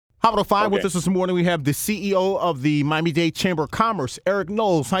Hot 5 with us this morning. We have the CEO of the Miami-Dade Chamber of Commerce, Eric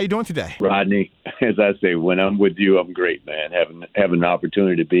Knowles. How you doing today? Rodney, as I say, when I'm with you, I'm great, man. Having an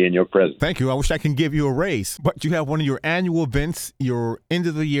opportunity to be in your presence. Thank you. I wish I can give you a raise. But you have one of your annual events, your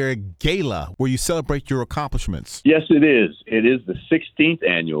end-of-the-year gala, where you celebrate your accomplishments. Yes, it is. It is the 16th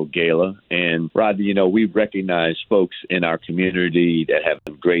annual gala. And, Rodney, you know, we recognize folks in our community that have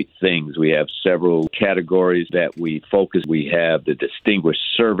done great things. We have several categories that we focus. We have the Distinguished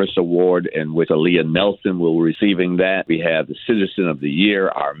Service Award, and with Aaliyah Nelson will be receiving that. We have the Citizen of the Year.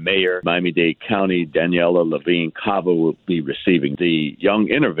 Our mayor, Miami-Dade County, Daniela Levine Cava, will be receiving the Young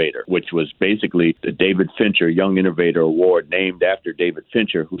Innovator, which was basically the David Fincher Young Innovator Award, named after David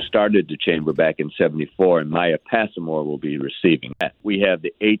Fincher, who started the chamber back in '74, and Maya Passamore will be receiving that. We have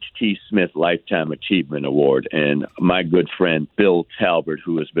the H.T. Smith Lifetime Achievement Award, and my good friend Bill Talbert,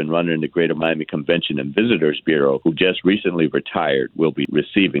 who has been running the Greater Miami Convention and Visitors Bureau, who just recently retired, will be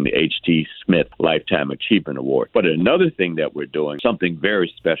receiving the H.T. Smith Lifetime Achievement Award. But another thing that we're doing, something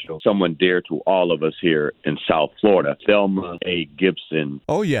very special, someone dear to all of us here in South Florida, Thelma A. Gibson.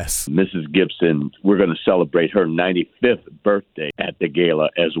 Oh, yes. Mrs. Gibson, we're going to celebrate her 95th birthday at the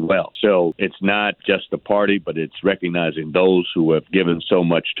gala as well. So it's not just a party, but it's recognizing those who have given so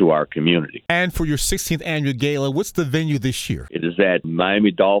much to our community. And for your 16th annual gala, what's the venue this year? It is at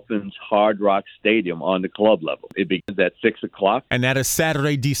Miami Dolphins Hard Rock Stadium on the club level. It begins at 6 o'clock. And that is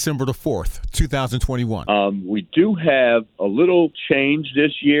Saturday, December the 4th, 2021. We do have a little change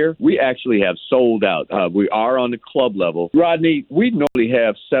this year. We actually have sold out. We are on the club level. Rodney, we normally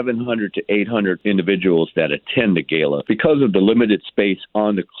have 700 to 800 individuals that attend the gala. Because of the limited space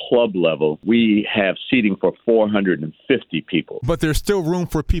on the club level, we have seating for 450 people. But there's still room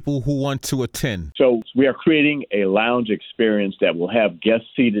for people who want to attend. So we are creating a lounge experience that will have guests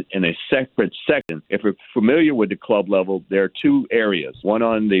seated in a separate section. If you're familiar with the club level, there are two areas, one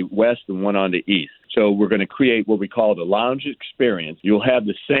on the west and one on the east. So we're going to create what we call the lounge experience. You'll have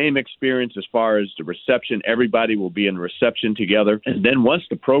the same experience as far as the reception. Everybody will be in reception together. And then once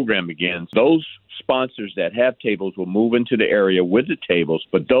the program begins, those sponsors that have tables will move into the area with the tables,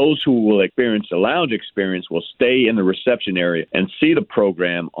 but those who will experience the lounge experience will stay in the reception area and see the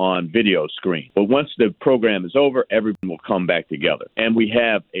program on video screen. But once the program is over, everyone will come back together. And we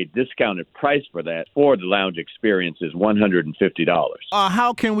have a discounted price for that. For the lounge experience is $150.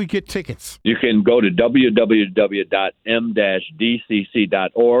 How can we get tickets? You can go to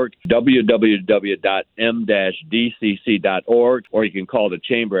www.m-dcc.org, www.m-dcc.org, or you can call the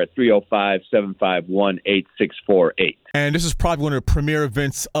chamber at 305-751-8648. And this is probably one of the premier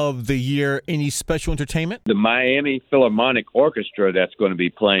events of the year. Any special entertainment? The Miami Philharmonic Orchestra that's going to be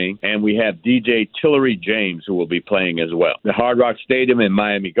playing, and we have DJ Tillery James who will be playing as well. The Hard Rock Stadium in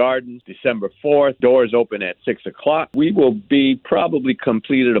Miami Gardens, December 4th. Doors open at 6 o'clock. We will be probably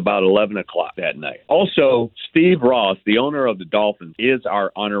completed about 11 o'clock that night. Also, Steve Ross, the owner of the Dolphins, is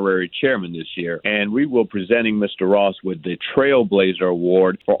our honorary chairman this year, and we will be presenting Mr. Ross with the Trailblazer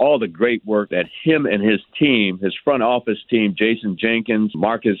Award for all the great work that him and his team, his front office team, Jason Jenkins,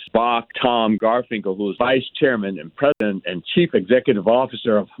 Marcus Bach, Tom Garfinkel, who is vice chairman and president and chief executive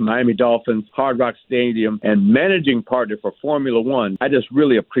officer of Miami Dolphins, Hard Rock Stadium, and managing partner for Formula One. I just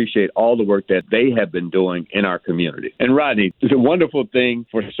really appreciate all the work that they have been doing in our community. And Rodney, the wonderful thing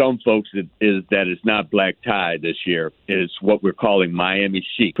for some folks is that it's not black tie this year. It's what we're calling Miami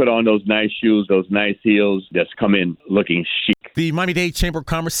chic. Put on those nice shoes, those nice heels, just come in looking chic. The Miami-Dade Chamber of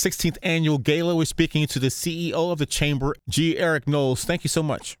Commerce 16th Annual Gala. We're speaking to the CEO of the Chamber, G. Eric Knowles. Thank you so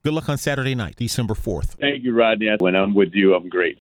much. Good luck on Saturday night, December 4th. Thank you, Rodney. When I'm with you, I'm great.